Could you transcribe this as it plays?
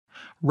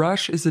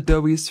Rush is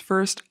Adobe's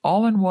first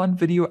all-in-one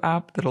video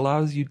app that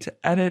allows you to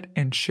edit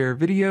and share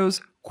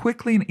videos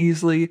quickly and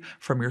easily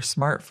from your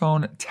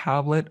smartphone,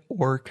 tablet,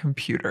 or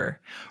computer.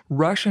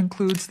 Rush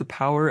includes the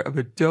power of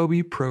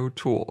Adobe Pro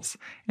Tools,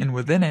 and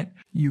within it,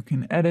 you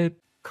can edit,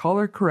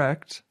 color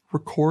correct,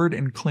 record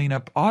and clean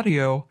up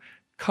audio,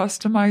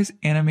 customize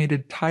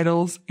animated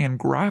titles and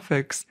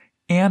graphics,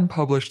 and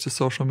publish to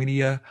social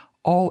media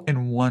all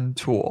in one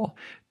tool.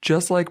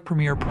 Just like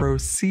Premiere Pro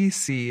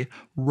CC,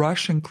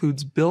 Rush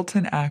includes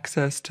built-in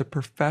access to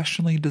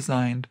professionally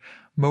designed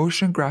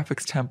motion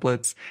graphics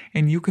templates,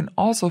 and you can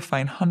also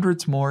find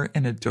hundreds more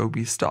in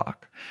Adobe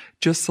stock.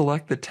 Just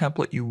select the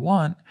template you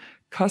want,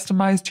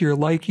 customize to your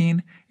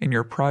liking, and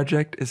your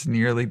project is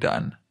nearly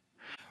done.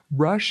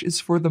 Rush is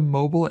for the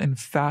mobile and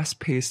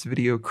fast-paced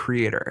video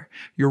creator.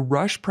 Your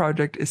Rush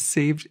project is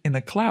saved in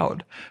the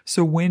cloud,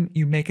 so when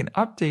you make an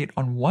update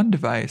on one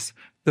device,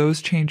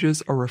 those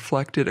changes are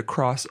reflected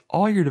across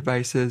all your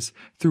devices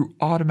through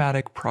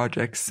automatic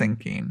project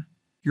syncing.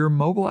 Your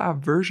mobile app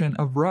version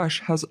of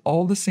Rush has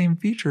all the same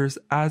features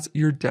as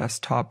your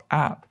desktop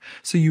app,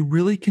 so you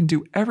really can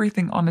do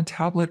everything on a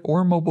tablet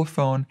or mobile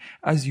phone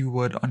as you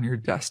would on your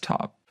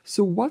desktop.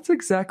 So what's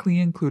exactly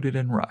included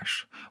in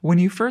Rush? When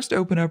you first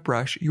open up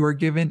Rush, you are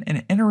given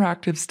an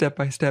interactive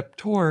step-by-step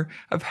tour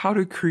of how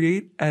to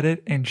create,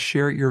 edit, and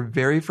share your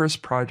very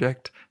first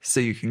project so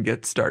you can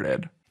get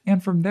started.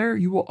 And from there,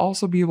 you will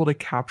also be able to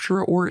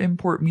capture or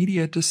import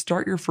media to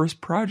start your first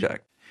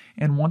project.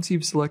 And once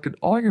you've selected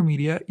all your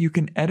media, you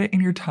can edit in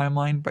your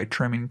timeline by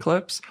trimming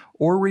clips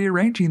or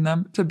rearranging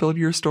them to build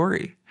your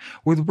story.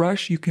 With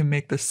Rush, you can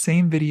make the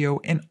same video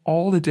in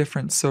all the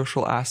different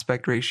social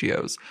aspect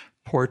ratios,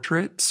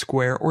 portrait,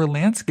 square, or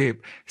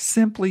landscape,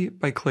 simply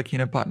by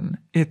clicking a button.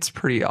 It's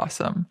pretty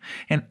awesome.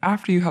 And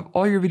after you have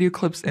all your video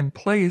clips in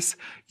place,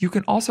 you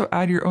can also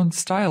add your own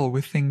style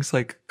with things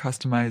like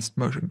customized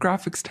motion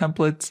graphics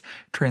templates,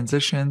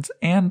 transitions,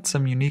 and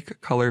some unique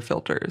color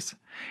filters.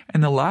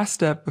 And the last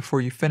step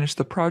before you finish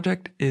the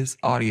project is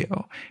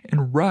audio.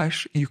 In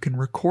Rush, you can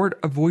record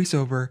a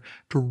voiceover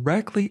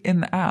directly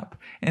in the app,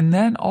 and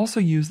then also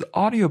use the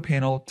audio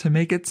panel to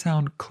make it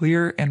sound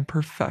clear and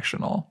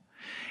professional.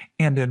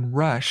 And in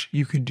Rush,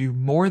 you can do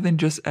more than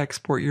just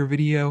export your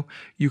video.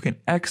 You can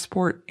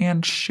export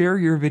and share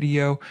your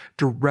video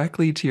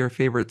directly to your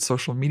favorite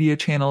social media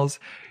channels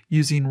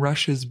using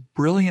Rush's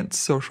brilliant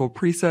social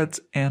presets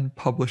and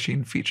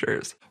publishing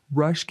features.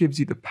 Rush gives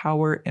you the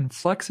power and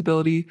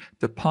flexibility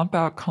to pump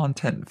out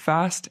content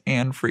fast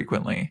and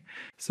frequently.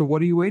 So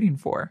what are you waiting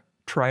for?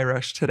 Try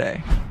Rush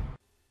today.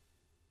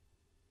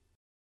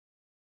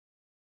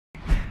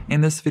 In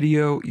this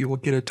video, you will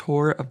get a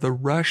tour of the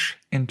Rush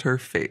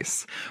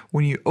interface.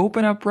 When you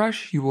open up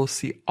Rush, you will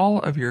see all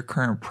of your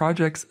current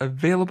projects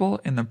available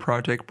in the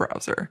project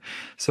browser.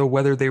 So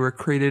whether they were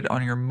created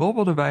on your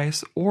mobile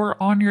device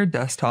or on your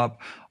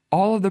desktop,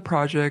 all of the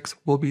projects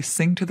will be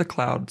synced to the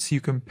cloud so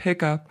you can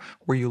pick up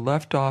where you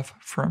left off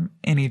from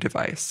any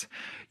device.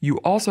 You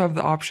also have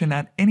the option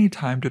at any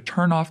time to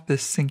turn off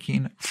this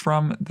syncing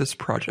from this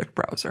project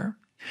browser.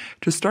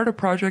 To start a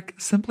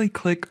project, simply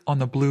click on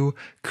the blue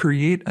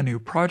Create a New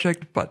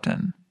Project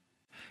button.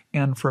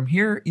 And from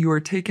here, you are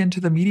taken to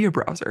the media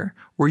browser,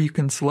 where you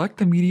can select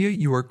the media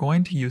you are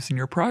going to use in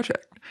your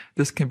project.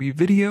 This can be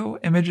video,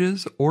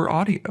 images, or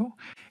audio.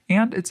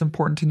 And it's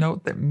important to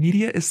note that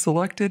media is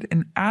selected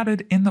and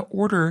added in the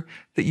order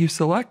that you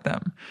select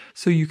them,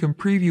 so you can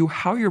preview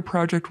how your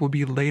project will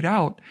be laid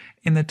out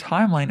in the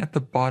timeline at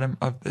the bottom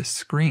of this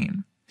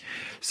screen.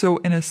 So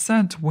in a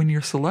sense, when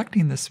you're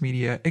selecting this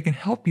media, it can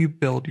help you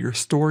build your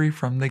story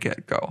from the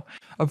get-go.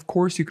 Of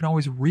course, you can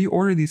always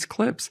reorder these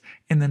clips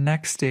in the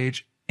next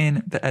stage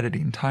in the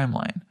editing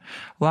timeline.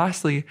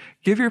 Lastly,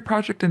 give your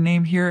project a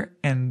name here,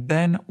 and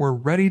then we're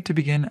ready to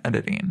begin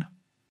editing.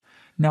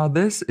 Now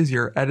this is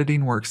your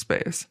editing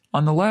workspace.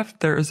 On the left,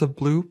 there is a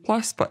blue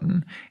plus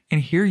button, and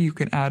here you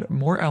can add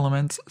more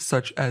elements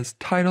such as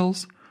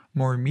titles,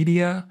 more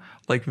media,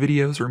 like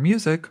videos or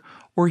music,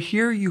 or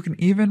here you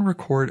can even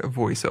record a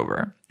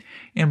voiceover.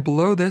 And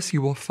below this,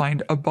 you will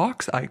find a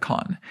box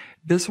icon.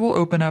 This will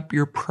open up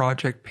your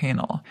project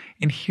panel,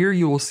 and here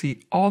you will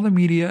see all the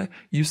media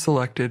you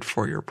selected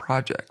for your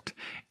project.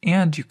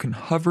 And you can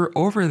hover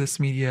over this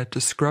media to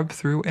scrub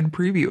through and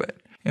preview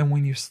it. And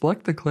when you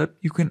select the clip,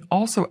 you can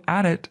also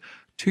add it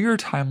to your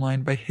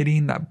timeline by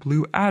hitting that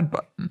blue add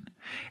button.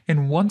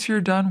 And once you're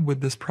done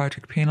with this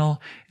project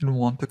panel and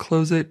want to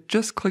close it,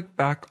 just click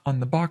back on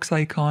the box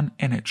icon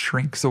and it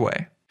shrinks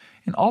away.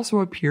 And also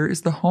up here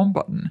is the home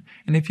button,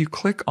 and if you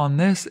click on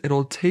this,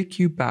 it'll take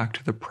you back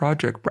to the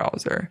project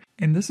browser.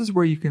 And this is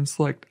where you can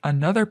select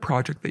another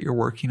project that you're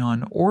working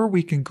on, or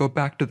we can go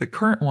back to the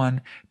current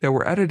one that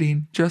we're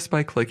editing just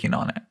by clicking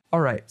on it.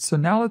 Alright, so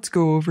now let's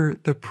go over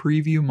the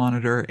preview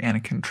monitor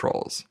and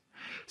controls.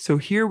 So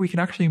here we can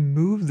actually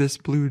move this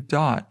blue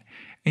dot,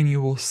 and you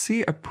will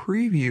see a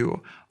preview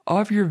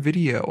of your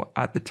video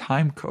at the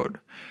time code.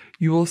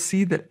 You will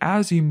see that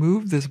as you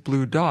move this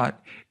blue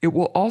dot, it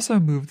will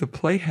also move the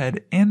playhead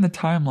in the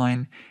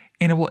timeline,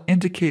 and it will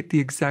indicate the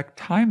exact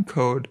time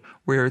code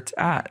where it's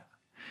at.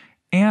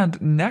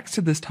 And next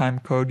to this time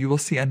code, you will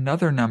see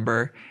another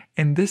number,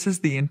 and this is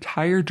the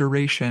entire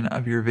duration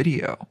of your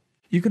video.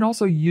 You can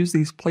also use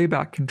these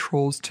playback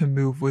controls to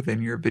move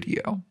within your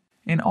video.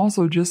 And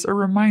also just a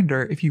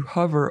reminder, if you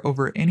hover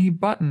over any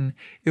button,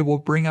 it will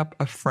bring up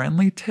a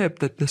friendly tip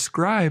that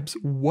describes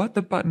what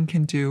the button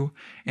can do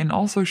and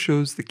also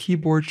shows the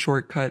keyboard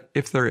shortcut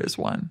if there is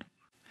one.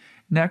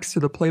 Next to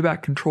the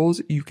playback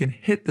controls, you can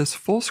hit this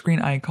full screen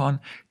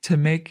icon to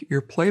make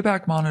your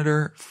playback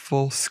monitor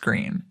full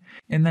screen,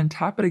 and then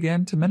tap it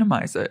again to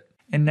minimize it.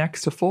 And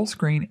next to full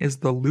screen is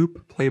the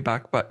loop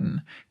playback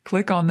button.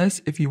 Click on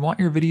this if you want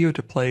your video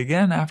to play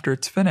again after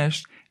it's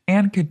finished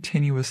and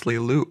continuously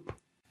loop.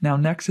 Now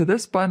next to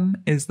this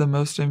button is the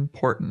most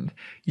important.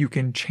 You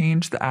can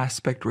change the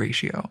aspect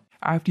ratio.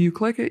 After you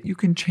click it, you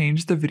can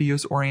change the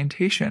video's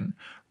orientation.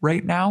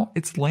 Right now,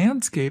 it's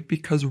landscape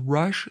because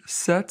Rush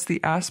sets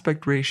the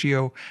aspect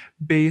ratio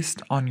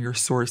based on your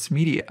source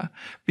media,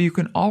 but you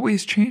can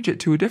always change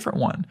it to a different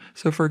one.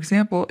 So for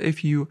example,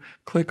 if you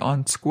click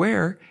on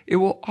square, it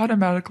will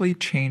automatically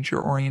change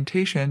your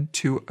orientation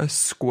to a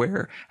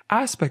square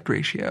aspect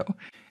ratio.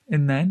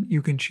 And then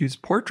you can choose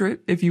portrait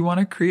if you want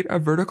to create a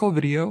vertical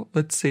video,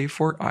 let's say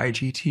for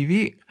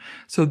IGTV.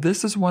 So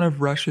this is one of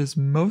Rush's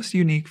most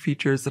unique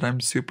features that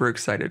I'm super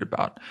excited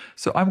about.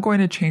 So I'm going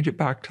to change it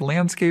back to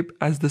landscape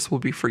as this will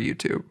be for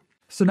YouTube.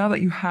 So now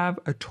that you have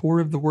a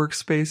tour of the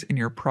workspace and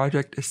your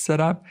project is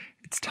set up,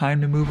 it's time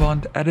to move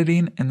on to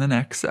editing in the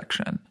next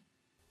section.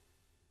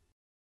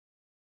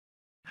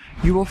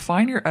 You will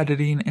find your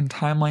editing and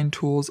timeline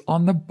tools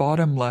on the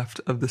bottom left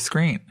of the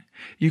screen.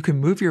 You can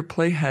move your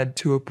playhead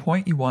to a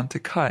point you want to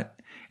cut,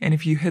 and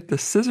if you hit the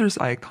scissors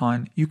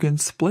icon, you can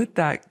split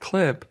that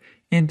clip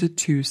into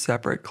two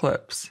separate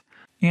clips.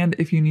 And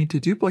if you need to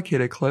duplicate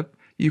a clip,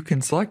 you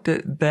can select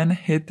it, then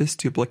hit this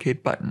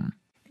duplicate button.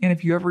 And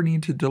if you ever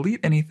need to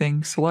delete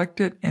anything, select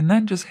it and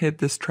then just hit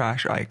this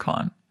trash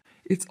icon.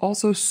 It's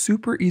also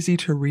super easy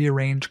to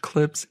rearrange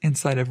clips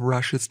inside of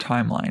Rush's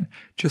timeline.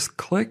 Just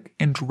click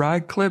and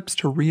drag clips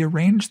to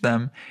rearrange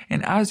them,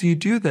 and as you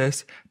do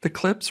this, the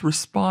clips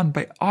respond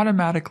by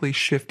automatically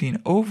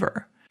shifting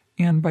over.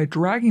 And by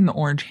dragging the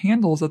orange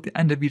handles at the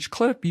end of each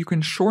clip, you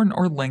can shorten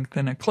or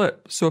lengthen a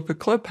clip. So if a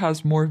clip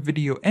has more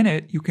video in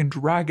it, you can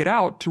drag it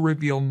out to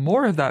reveal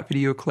more of that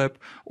video clip,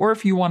 or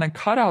if you want to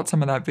cut out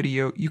some of that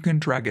video, you can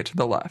drag it to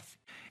the left.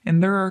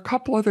 And there are a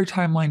couple other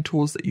timeline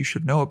tools that you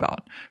should know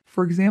about.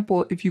 For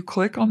example, if you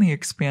click on the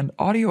expand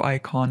audio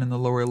icon in the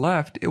lower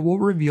left, it will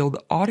reveal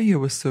the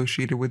audio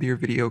associated with your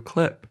video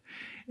clip.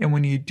 And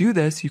when you do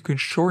this, you can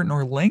shorten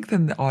or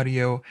lengthen the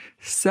audio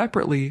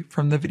separately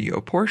from the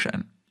video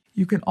portion.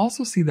 You can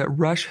also see that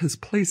Rush has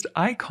placed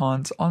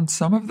icons on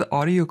some of the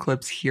audio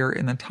clips here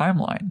in the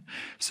timeline.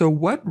 So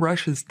what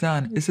Rush has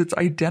done is it's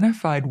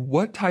identified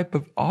what type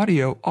of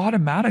audio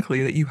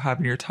automatically that you have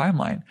in your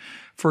timeline.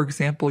 For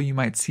example, you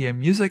might see a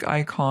music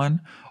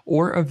icon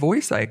or a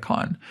voice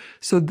icon.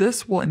 So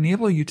this will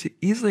enable you to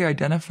easily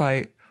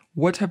identify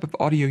what type of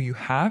audio you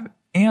have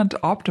and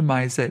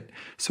optimize it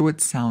so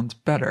it sounds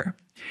better.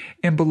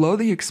 And below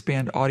the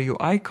expand audio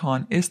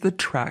icon is the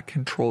track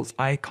controls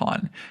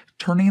icon.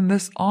 Turning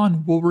this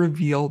on will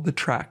reveal the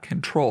track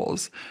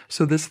controls.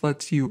 So this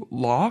lets you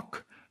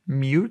lock,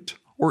 mute,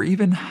 or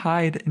even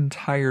hide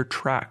entire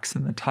tracks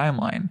in the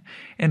timeline.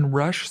 And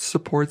Rush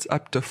supports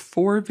up to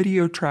 4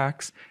 video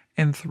tracks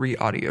and 3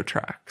 audio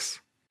tracks.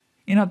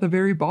 And at the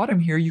very bottom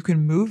here, you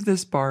can move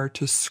this bar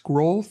to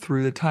scroll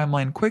through the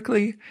timeline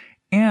quickly,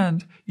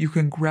 and you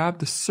can grab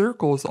the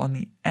circles on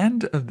the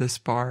end of this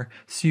bar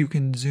so you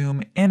can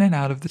zoom in and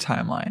out of the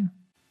timeline.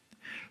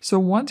 So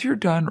once you're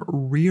done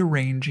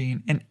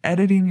rearranging and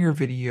editing your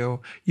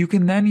video, you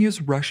can then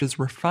use Rush's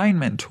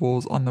refinement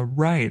tools on the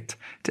right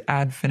to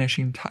add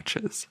finishing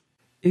touches.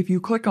 If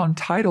you click on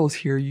titles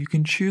here, you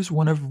can choose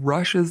one of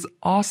Rush's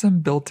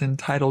awesome built-in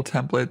title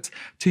templates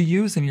to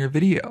use in your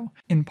video.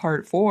 In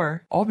part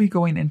 4, I'll be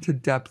going into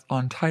depth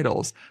on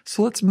titles,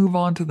 so let's move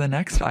on to the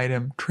next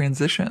item,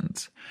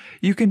 transitions.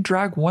 You can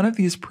drag one of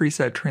these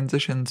preset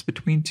transitions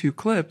between 2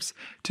 clips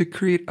to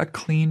create a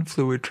clean,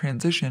 fluid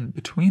transition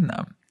between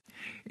them.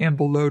 And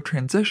below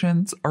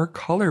transitions are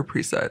color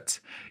presets.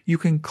 You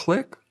can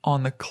click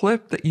on the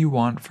clip that you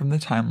want from the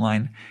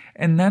timeline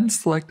and then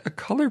select a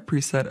color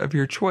preset of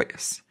your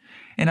choice.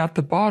 And at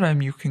the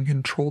bottom, you can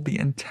control the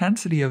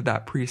intensity of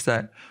that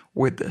preset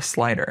with this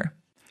slider.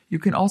 You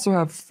can also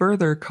have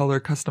further color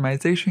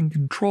customization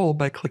control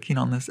by clicking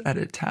on this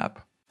Edit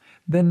tab.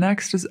 Then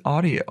next is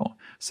audio.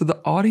 So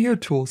the audio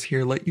tools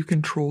here let you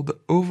control the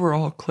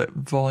overall clip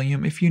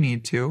volume if you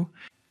need to,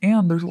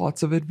 and there's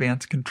lots of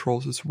advanced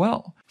controls as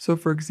well. So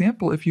for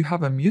example, if you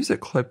have a music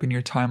clip in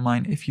your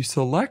timeline, if you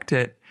select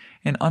it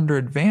and under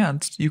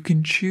advanced, you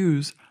can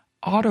choose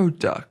auto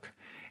duck,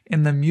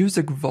 and the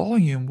music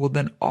volume will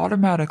then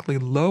automatically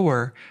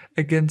lower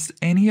against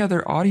any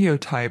other audio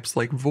types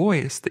like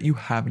voice that you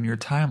have in your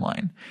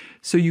timeline.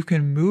 So you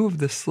can move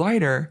the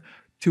slider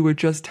to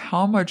adjust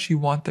how much you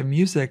want the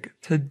music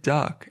to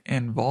duck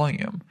in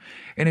volume.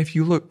 And if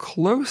you look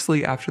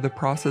closely after the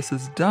process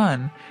is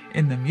done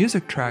in the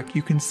music track,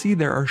 you can see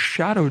there are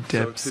shadow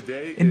dips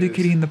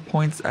indicating the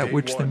points at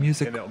which the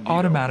music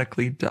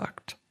automatically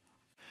ducked.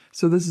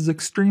 So this is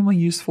extremely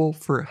useful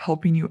for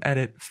helping you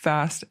edit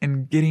fast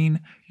and getting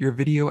your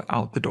video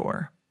out the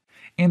door.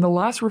 And the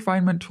last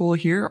refinement tool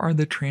here are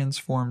the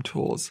transform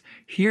tools.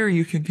 Here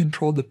you can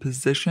control the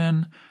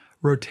position,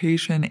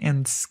 rotation,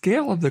 and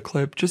scale of the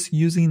clip just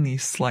using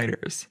these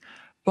sliders.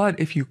 But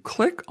if you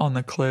click on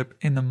the clip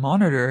in the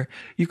monitor,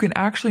 you can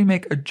actually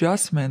make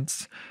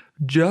adjustments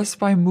just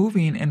by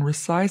moving and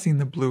resizing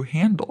the blue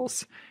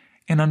handles.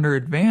 And under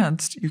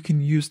advanced, you can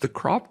use the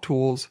crop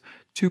tools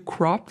to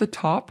crop the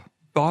top,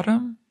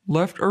 bottom,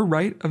 left, or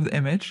right of the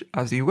image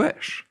as you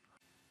wish.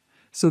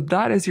 So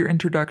that is your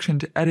introduction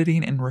to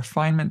editing and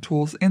refinement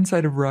tools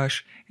inside of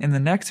Rush. In the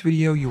next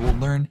video, you will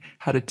learn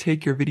how to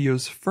take your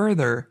videos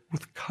further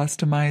with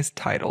customized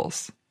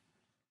titles.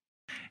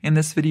 In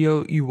this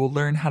video, you will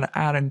learn how to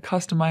add and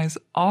customize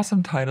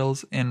awesome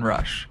titles in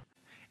Rush.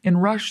 In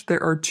Rush,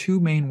 there are two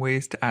main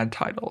ways to add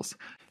titles.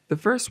 The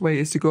first way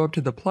is to go up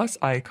to the plus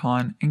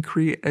icon and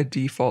create a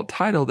default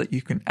title that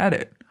you can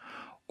edit.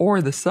 Or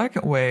the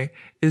second way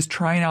is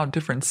trying out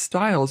different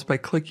styles by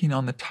clicking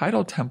on the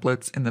title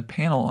templates in the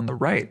panel on the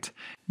right.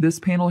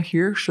 This panel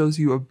here shows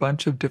you a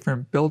bunch of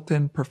different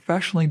built-in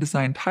professionally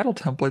designed title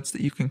templates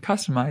that you can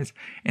customize,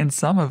 and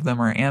some of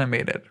them are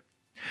animated.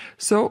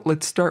 So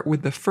let's start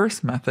with the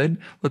first method.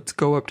 Let's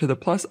go up to the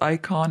plus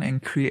icon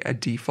and create a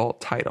default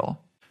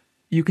title.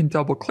 You can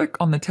double click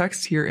on the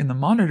text here in the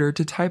monitor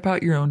to type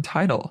out your own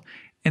title.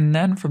 And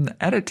then from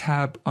the Edit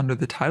tab under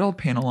the title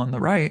panel on the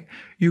right,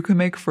 you can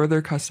make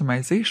further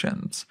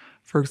customizations.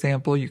 For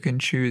example, you can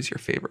choose your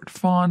favorite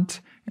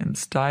font and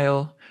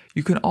style.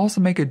 You can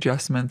also make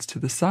adjustments to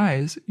the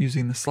size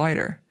using the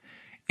slider.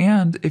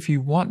 And if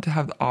you want to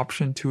have the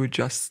option to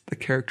adjust the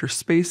character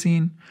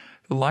spacing,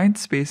 the line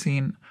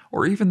spacing,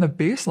 or even the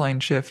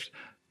baseline shift,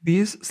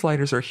 these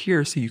sliders are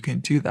here so you can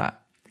do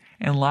that.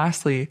 And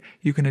lastly,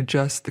 you can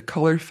adjust the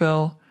color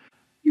fill.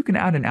 You can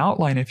add an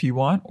outline if you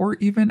want, or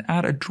even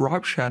add a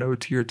drop shadow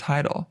to your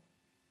title.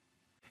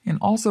 And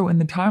also in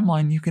the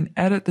timeline, you can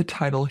edit the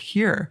title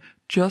here,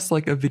 just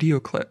like a video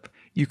clip.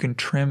 You can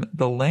trim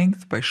the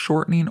length by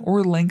shortening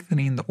or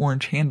lengthening the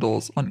orange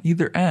handles on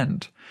either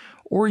end,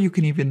 or you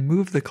can even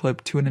move the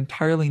clip to an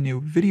entirely new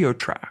video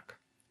track.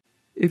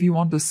 If you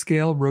want to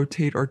scale,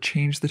 rotate, or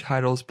change the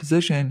title's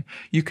position,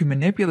 you can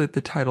manipulate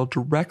the title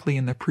directly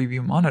in the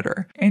preview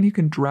monitor, and you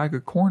can drag a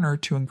corner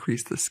to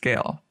increase the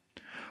scale.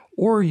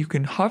 Or you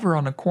can hover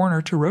on a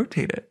corner to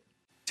rotate it.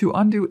 To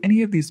undo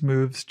any of these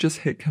moves, just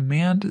hit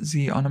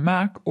Command-Z on a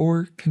Mac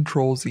or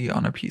Control-Z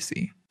on a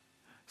PC.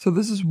 So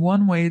this is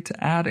one way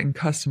to add and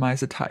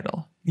customize a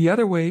title. The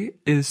other way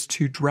is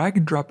to drag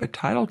and drop a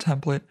title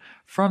template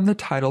from the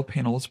Title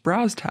panel's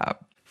Browse tab.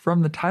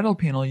 From the Title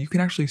panel, you can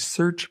actually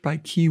search by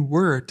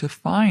keyword to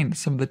find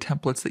some of the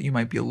templates that you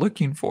might be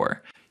looking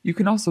for. You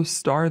can also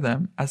star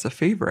them as a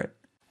favorite.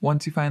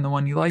 Once you find the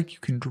one you like, you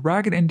can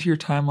drag it into your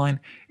timeline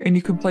and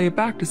you can play it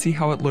back to see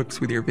how it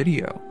looks with your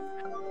video.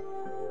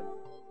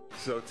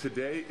 So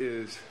today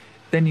is...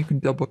 Then you can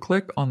double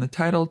click on the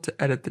title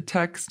to edit the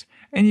text,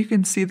 and you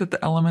can see that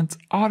the elements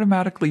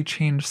automatically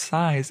change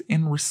size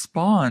and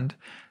respond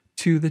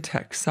to the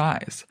text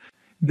size.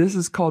 This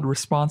is called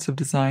responsive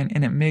design,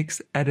 and it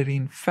makes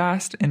editing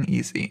fast and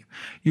easy.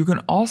 You can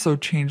also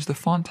change the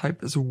font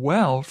type as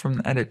well from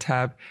the Edit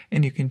tab,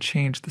 and you can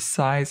change the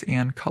size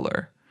and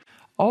color.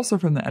 Also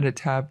from the Edit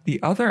tab,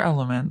 the other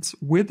elements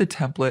with the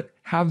template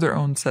have their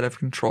own set of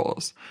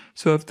controls.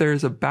 So if there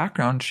is a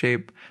background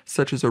shape,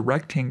 such as a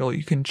rectangle,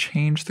 you can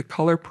change the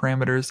color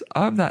parameters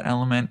of that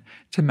element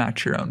to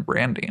match your own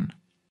branding.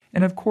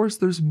 And of course,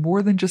 there's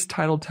more than just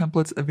title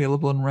templates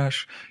available in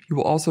Rush. You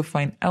will also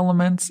find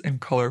elements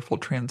and colorful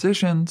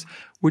transitions,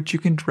 which you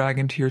can drag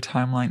into your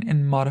timeline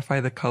and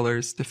modify the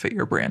colors to fit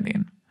your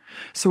branding.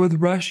 So with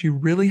Rush, you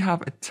really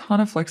have a ton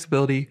of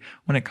flexibility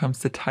when it comes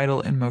to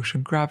title and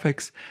motion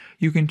graphics.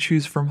 You can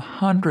choose from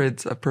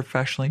hundreds of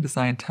professionally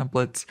designed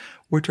templates,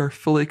 which are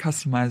fully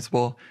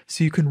customizable,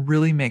 so you can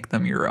really make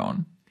them your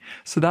own.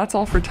 So that's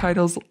all for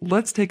titles.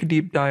 Let's take a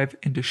deep dive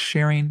into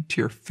sharing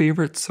to your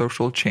favorite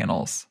social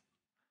channels.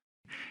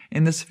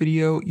 In this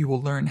video, you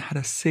will learn how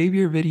to save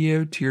your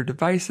video to your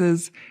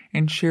devices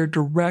and share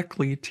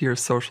directly to your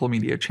social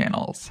media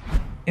channels.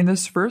 In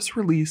this first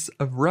release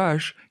of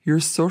Rush, your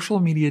social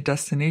media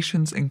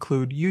destinations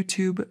include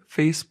YouTube,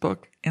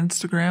 Facebook,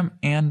 Instagram,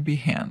 and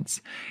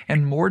Behance,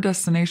 and more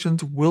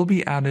destinations will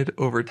be added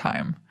over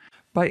time.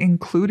 By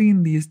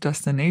including these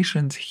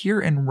destinations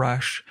here in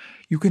Rush,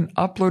 you can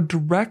upload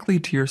directly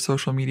to your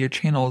social media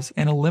channels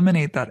and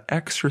eliminate that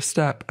extra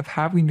step of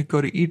having to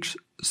go to each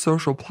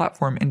social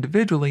platform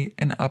individually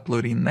and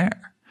uploading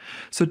there.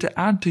 So to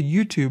add to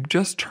YouTube,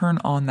 just turn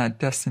on that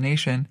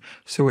destination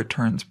so it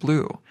turns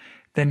blue.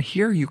 Then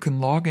here you can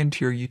log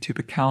into your YouTube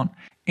account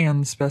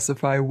and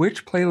specify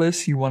which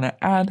playlists you want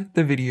to add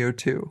the video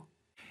to.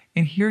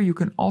 And here you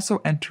can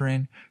also enter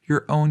in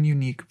your own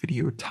unique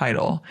video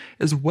title,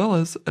 as well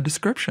as a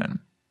description.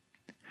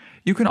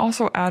 You can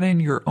also add in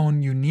your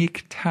own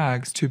unique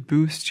tags to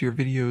boost your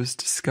video's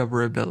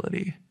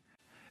discoverability.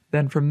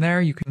 Then from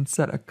there, you can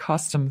set a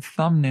custom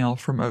thumbnail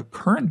from a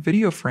current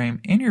video frame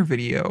in your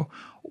video,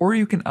 or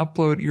you can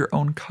upload your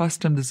own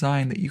custom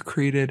design that you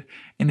created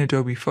in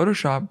Adobe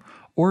Photoshop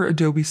or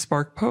Adobe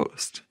Spark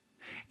Post.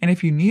 And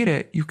if you need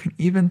it, you can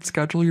even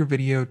schedule your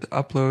video to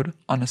upload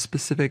on a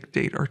specific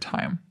date or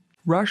time.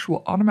 Rush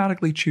will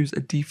automatically choose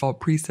a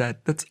default preset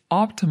that's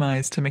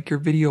optimized to make your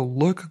video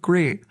look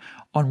great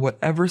on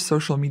whatever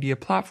social media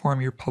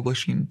platform you're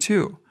publishing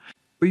to.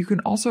 But you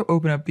can also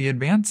open up the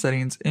advanced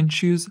settings and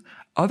choose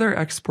other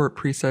export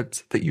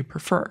presets that you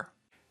prefer.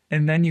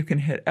 And then you can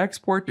hit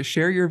export to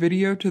share your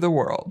video to the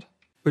world.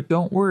 But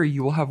don't worry,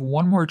 you will have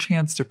one more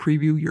chance to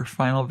preview your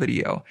final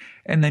video,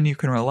 and then you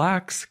can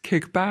relax,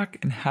 kick back,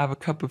 and have a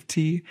cup of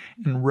tea,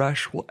 and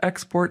Rush will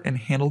export and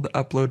handle the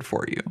upload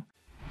for you.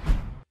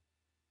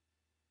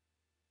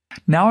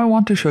 Now I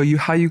want to show you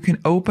how you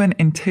can open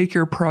and take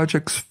your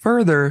projects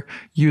further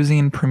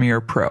using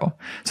Premiere Pro.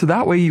 So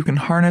that way you can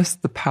harness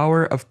the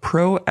power of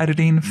pro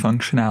editing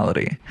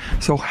functionality.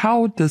 So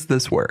how does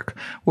this work?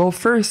 Well,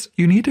 first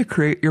you need to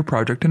create your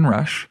project in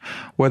Rush,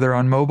 whether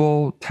on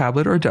mobile,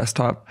 tablet, or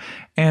desktop.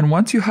 And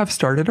once you have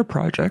started a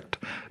project,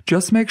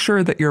 just make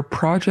sure that your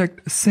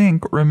project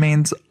sync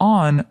remains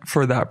on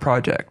for that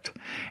project.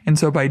 And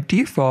so by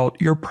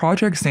default, your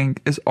project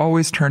sync is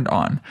always turned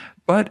on.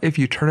 But if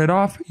you turn it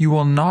off, you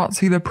will not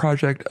see the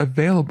project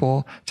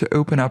available to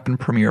open up in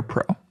Premiere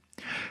Pro.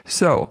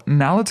 So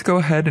now let's go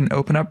ahead and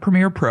open up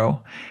Premiere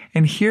Pro.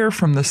 And here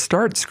from the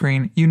start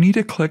screen, you need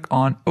to click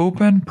on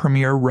Open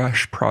Premiere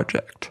Rush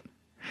Project.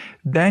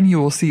 Then you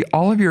will see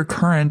all of your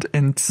current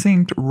and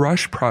synced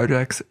Rush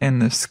projects in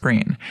this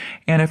screen.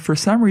 And if for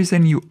some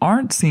reason you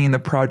aren't seeing the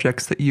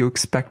projects that you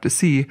expect to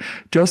see,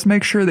 just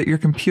make sure that your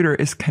computer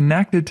is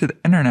connected to the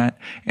internet,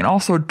 and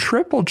also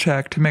triple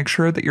check to make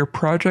sure that your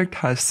project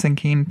has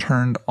syncing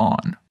turned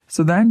on.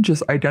 So then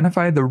just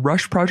identify the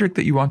Rush project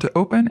that you want to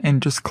open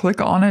and just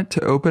click on it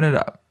to open it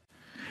up.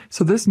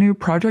 So this new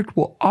project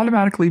will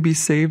automatically be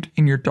saved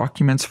in your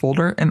Documents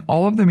folder, and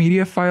all of the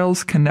media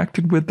files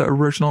connected with the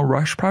original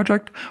Rush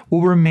project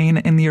will remain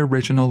in the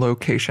original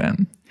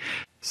location.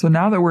 So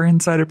now that we're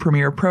inside of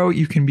Premiere Pro,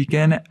 you can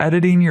begin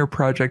editing your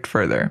project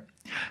further.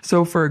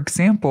 So for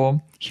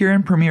example, here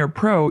in Premiere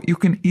Pro, you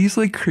can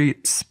easily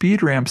create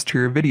speed ramps to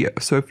your video.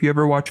 So if you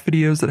ever watch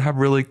videos that have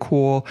really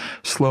cool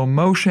slow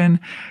motion,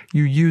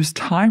 you use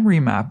time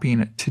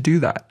remapping to do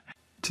that.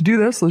 To do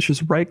this, let's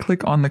just right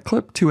click on the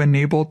clip to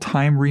enable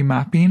time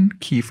remapping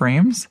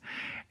keyframes.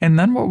 And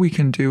then what we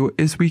can do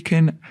is we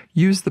can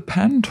use the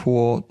pen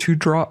tool to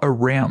draw a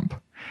ramp.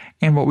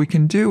 And what we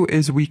can do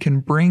is we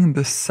can bring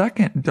the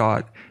second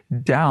dot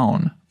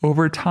down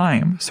over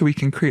time, so we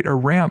can create a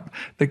ramp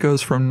that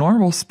goes from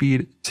normal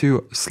speed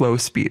to slow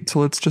speed.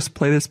 So let's just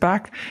play this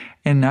back.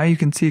 And now you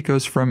can see it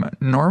goes from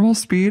normal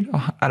speed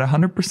at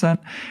 100%,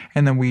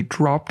 and then we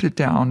dropped it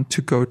down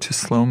to go to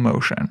slow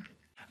motion.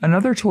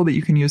 Another tool that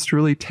you can use to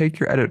really take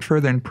your edit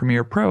further in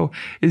Premiere Pro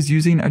is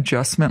using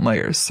adjustment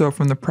layers. So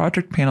from the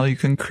project panel, you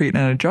can create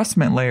an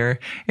adjustment layer,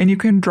 and you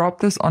can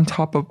drop this on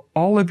top of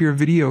all of your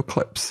video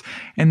clips.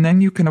 And then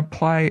you can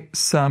apply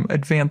some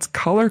advanced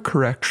color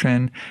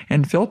correction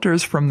and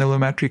filters from the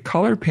Lumetri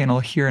color panel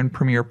here in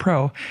Premiere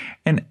Pro.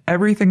 And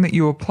everything that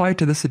you apply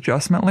to this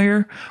adjustment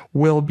layer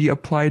will be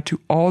applied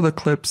to all the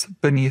clips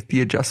beneath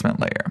the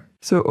adjustment layer.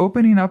 So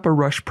opening up a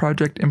Rush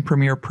project in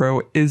Premiere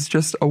Pro is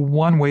just a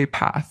one-way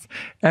path.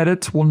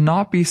 Edits will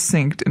not be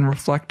synced and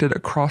reflected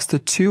across the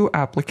two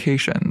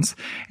applications.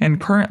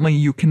 And currently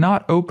you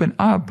cannot open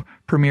up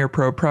Premiere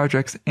Pro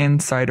projects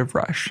inside of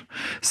Rush.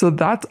 So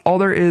that's all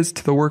there is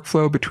to the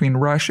workflow between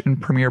Rush and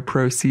Premiere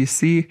Pro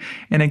CC,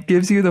 and it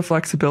gives you the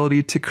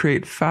flexibility to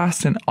create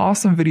fast and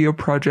awesome video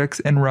projects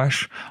in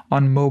Rush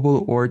on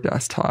mobile or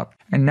desktop.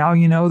 And now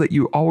you know that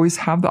you always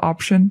have the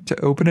option to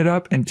open it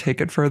up and take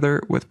it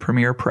further with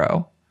Premiere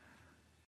Pro.